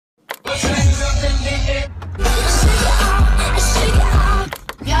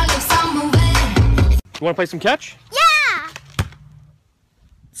You wanna play some catch? Yeah!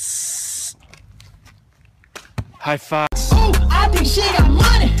 High five. Ooh, I think she got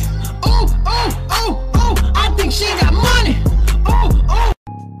money. Ooh, ooh, ooh, ooh, I think she got money. Ooh, ooh.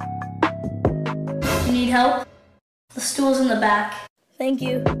 You need help? The stool's in the back. Thank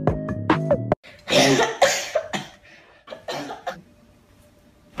you.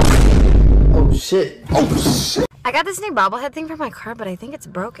 Oh shit. Oh shit. I got this new bobblehead thing for my car, but I think it's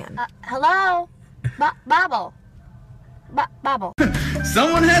broken. Hello? Bobble. Bobble.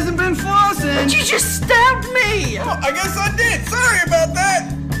 Someone hasn't been flossing. But you just stabbed me. Oh, I guess I did. Sorry about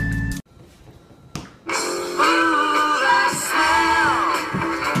that.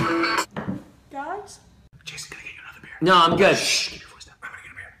 Guys? Jason, can I get you another beer? No, I'm good. Shh, keep your voice down. I'm gonna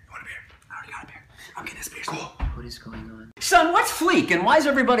get a beer. You want a beer? I already got a beer. I'm getting this beer. Cool. What is going on? Son, what's Fleek and why is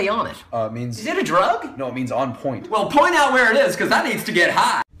everybody on it? It means... Is it a drug? No, it means on point. Well, point out where it is, because that needs to get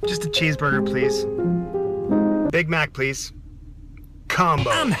high. Just a cheeseburger, please. Big Mac, please.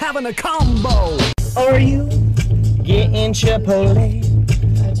 Combo. I'm having a combo. Are you getting Chipotle?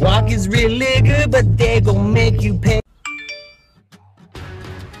 Guac is really good, but they gon' make you pay.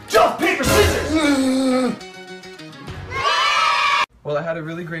 Jump, paper, scissors! Well, I had a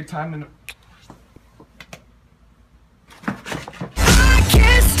really great time and...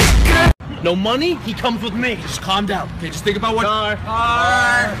 No money? He comes with me. Just calm down. Okay, just think about what... Car.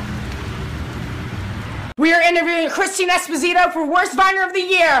 We are interviewing Christine Esposito for Worst Viner of the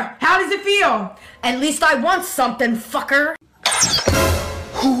Year. How does it feel? At least I want something, fucker.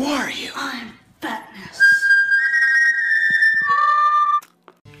 Who are you? I'm fatness.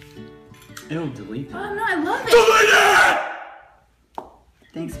 Ew, delete that. Oh no, I love it. Delete it!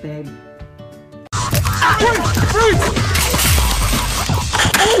 Thanks, babe.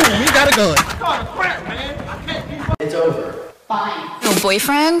 Oh, we gotta go. It's over. Fine. No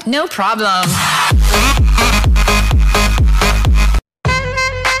boyfriend? No problem.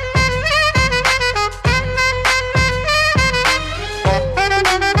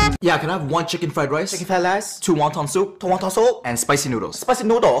 Yeah, can I have 1 chicken fried rice? Chicken fried rice. 2 wonton soup? Tomato soup. And spicy noodles. Spicy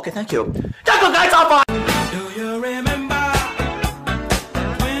noodle. Okay, thank you. Taco guys off on! Do you remember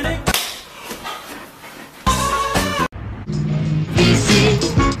when it...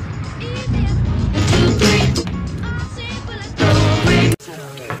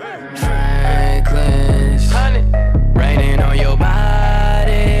 Raining on your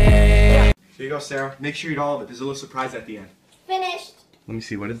body. Here you go, Sarah. Make sure you eat all of it. There's a little surprise at the end. Finished. Let me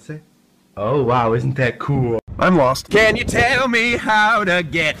see, what did it say? Oh, wow, isn't that cool? I'm lost. Can you tell me how to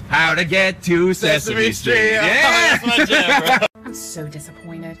get to Sesame Street? Yeah! Oh, that's my jam, bro. I'm so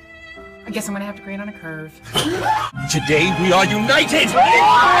disappointed. I guess I'm gonna have to grade on a curve. Today we are united!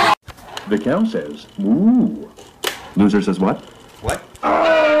 The cow says, ooh. Loser says what? What?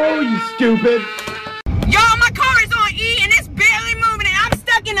 Oh, you stupid! Y'all, my car is on E and it's barely moving and I'm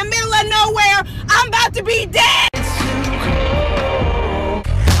stuck in the middle of nowhere. I'm about to be dead!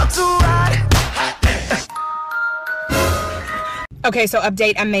 Okay, so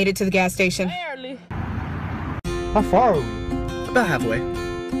update, I made it to the gas station. Barely. How far are we? About halfway.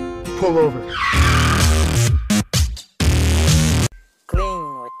 Pull over.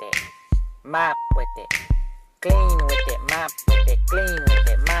 Clean with it, mop with it. Clean with it, mop with it, clean with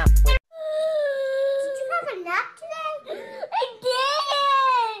it, mop with it. Did you have a nap today? I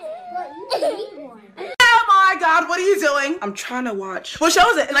did! Well, you need one. Oh my god, what are you doing? I'm trying to watch. What show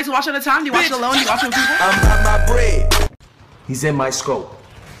is it? You like to watch it at a time? Do you watch it alone? Do you watch it with people? I'm not my bread. He's in my scope.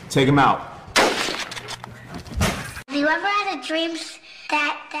 Take him out. Have you ever had a dream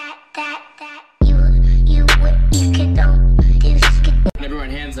that you could do? Everyone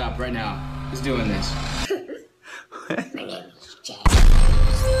hands up right now. Who's doing this? My name is Jay.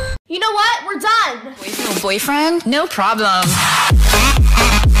 You know what? We're done. No boyfriend? No problem.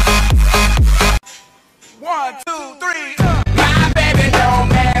 1, 2, 3. My baby don't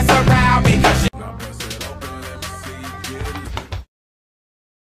mess around because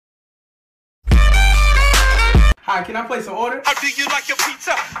Hi, can I place an order? How do you like your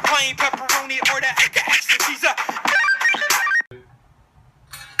pizza? Plain pepperoni or the extra cheese?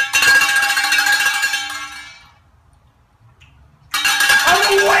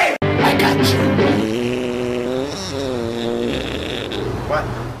 Oh, wait! I got you. What?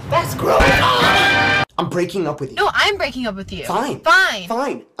 That's gross! I'm breaking up with you. No, I'm breaking up with you. Fine. Fine.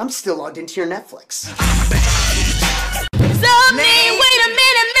 Fine. I'm still logged into your Netflix. Something, wait a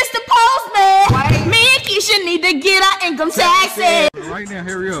minute, Mr. Postman. Me and Keisha need to get our income taxes. Right now,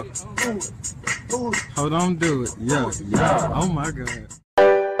 hurry up. Hold on, do it. Yeah, yeah. Oh my god.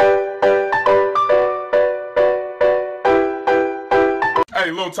 Hey,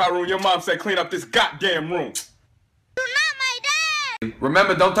 little Tyrone, your mom said clean up this goddamn room. You're not my dad!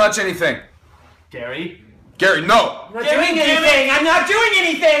 Remember, don't touch anything. Gary? Gary, no! I'm not doing anything! I'm not doing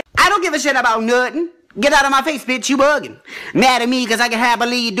anything! I don't give a shit about nothing. Get out of my face, bitch, you bugging. Mad at me because I can have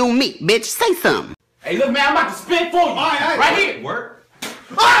believe do me, bitch. Say something. Hey, look, man, I'm about to spit for you. All right, right here. Work.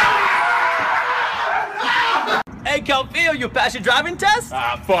 Hey, Calfeel, you passed your driving test?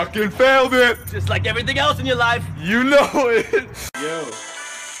 I fucking failed it. Just like everything else in your life. You know it. Yo.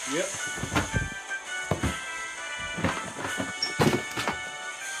 Yep.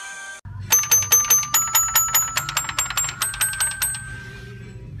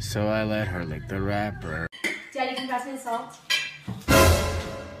 So I let her lick the rapper. Daddy, can you pass me the salt?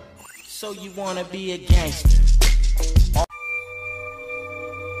 So you wanna be a gangster?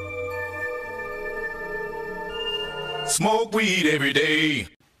 Smoke weed every day.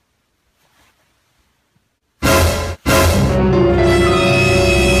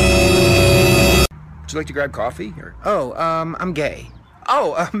 Would you like to grab coffee? Or... Oh, I'm gay.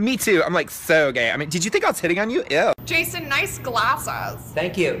 Oh, me too. I'm like so gay. I mean, did you think I was hitting on you? Ew. Jason, nice glasses.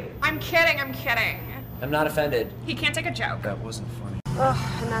 Thank you. I'm kidding, I'm kidding. I'm not offended. He can't take a joke. That wasn't funny.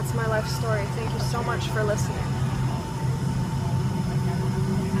 Ugh, and that's my life story. Thank you so much for listening.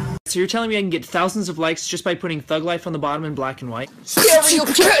 So you're telling me I can get thousands of likes just by putting Thug Life on the bottom in black and white?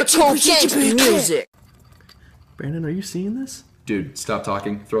 Stereotypical music. Brandon, are you seeing this? Dude, stop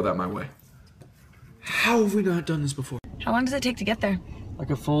talking. Throw that my way. How have we not done this before? How long does it take to get there?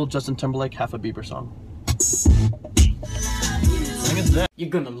 Like a full Justin Timberlake, half a Bieber song. You're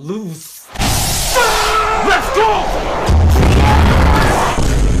gonna lose. Let's go!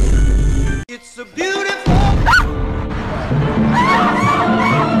 It's a beautiful.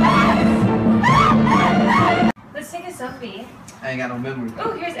 Let's take a selfie. I ain't got no memory.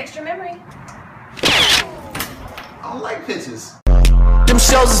 Oh, here's extra memory. I don't like pictures. Them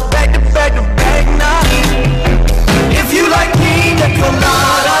shows is back to back to back now. If you like pina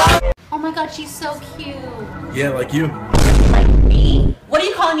colada. Oh my god, she's so cute. Yeah, like you. Like me? What are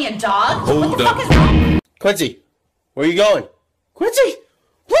you calling me, a dog? What the fuck is that? Quincy, where you going? Quincy,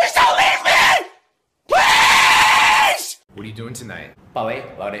 please don't leave me! Please! What are you doing tonight? Ballet,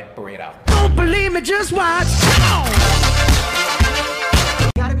 load it, bring it out. Don't believe me, just watch.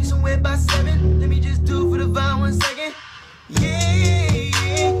 Gotta be somewhere by 7. Let me just do it for the vibe 1 second. Yeah.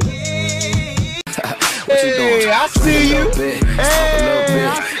 Hey, I see you. Hey,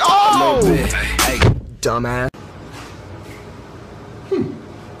 oh! Hey, dumbass.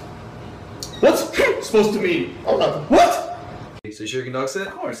 What's supposed to mean? Oh, nothing. What? So you sure you can dog sit?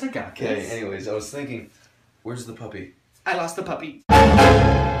 Of course, I got Okay, this. anyways, I was thinking, where's the puppy? I lost the puppy.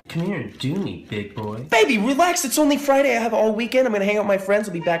 Come here and do me, big boy. Baby, relax. It's only Friday. I have all weekend. I'm gonna hang out with my friends.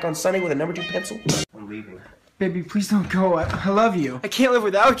 I'll be back on Sunday with a number 2 pencil. I'm leaving. Baby, please don't go. I love you. I can't live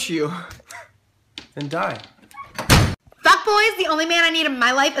without you. Then die. Fuck boys, the only man I need in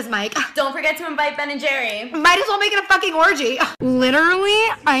my life is Mike. Don't forget to invite Ben and Jerry. Might as well make it a fucking orgy. Literally,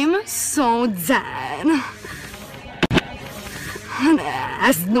 I'm so dead. What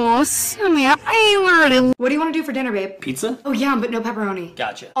do you want to do for dinner, babe? Pizza? Oh, yeah, but no pepperoni.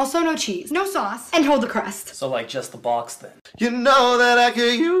 Gotcha. Also, no cheese, no sauce, and hold the crust. So like just the box then. You know that I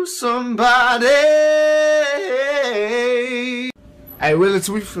could use somebody. Hey, Will, it's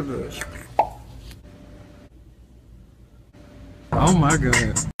we for the. Oh my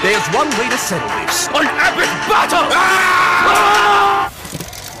god. There's one way to settle this. An epic battle! Ah!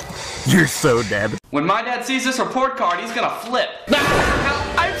 You're so dead. When my dad sees this report card, he's gonna flip.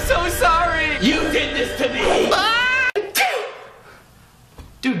 I'm so sorry. You did this to me!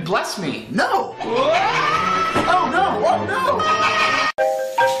 Dude, bless me. No! Oh no! Oh no!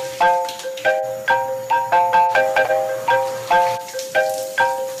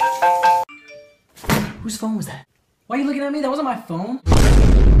 Whose phone was that? Why are you looking at me? That wasn't my phone.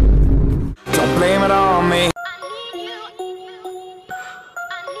 Don't blame it on me.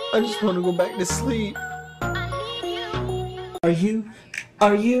 I just want to go back to sleep.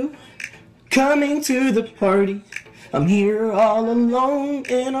 Are you coming to the party? I'm here all alone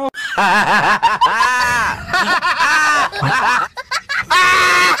and all.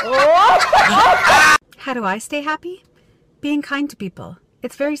 How do I stay happy? Being kind to people.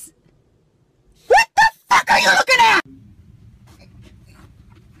 It's very... What the fuck are you looking at?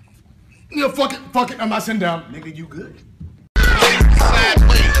 Yo, fuck it, I'm not sitting down. Nigga, you good?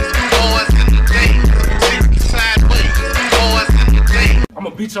 I'm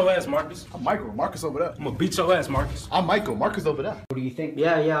gonna beat your ass, Marcus. I'm Michael. Marcus over there. I'm gonna beat your ass, Marcus. I'm Michael. Marcus over there. What do you think?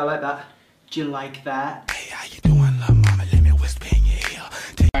 Yeah, I like that. Do you like that? Hey, how you doing, love mama? Let me whisper in your ear.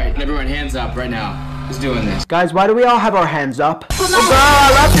 Alright, everyone hands up right now. is doing this? Guys, why do we all have our hands up? Oh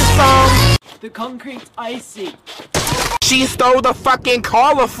God, I love this song. The concrete's icy. She stole the fucking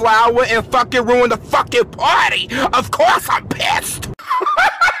cauliflower and fucking ruined the fucking party. Of course I'm pissed.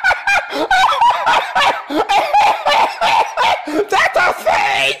 That's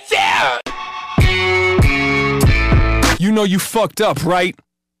amazing. You know you fucked up, right?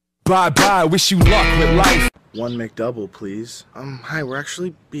 Bye-bye, wish you luck with life. One McDouble, please. Hi, we're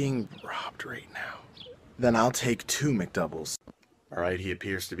actually being robbed right now. Then I'll take 2 McDoubles. Alright, he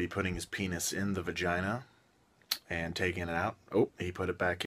appears to be putting his penis in the vagina and taking it out. Oh, he put it back in.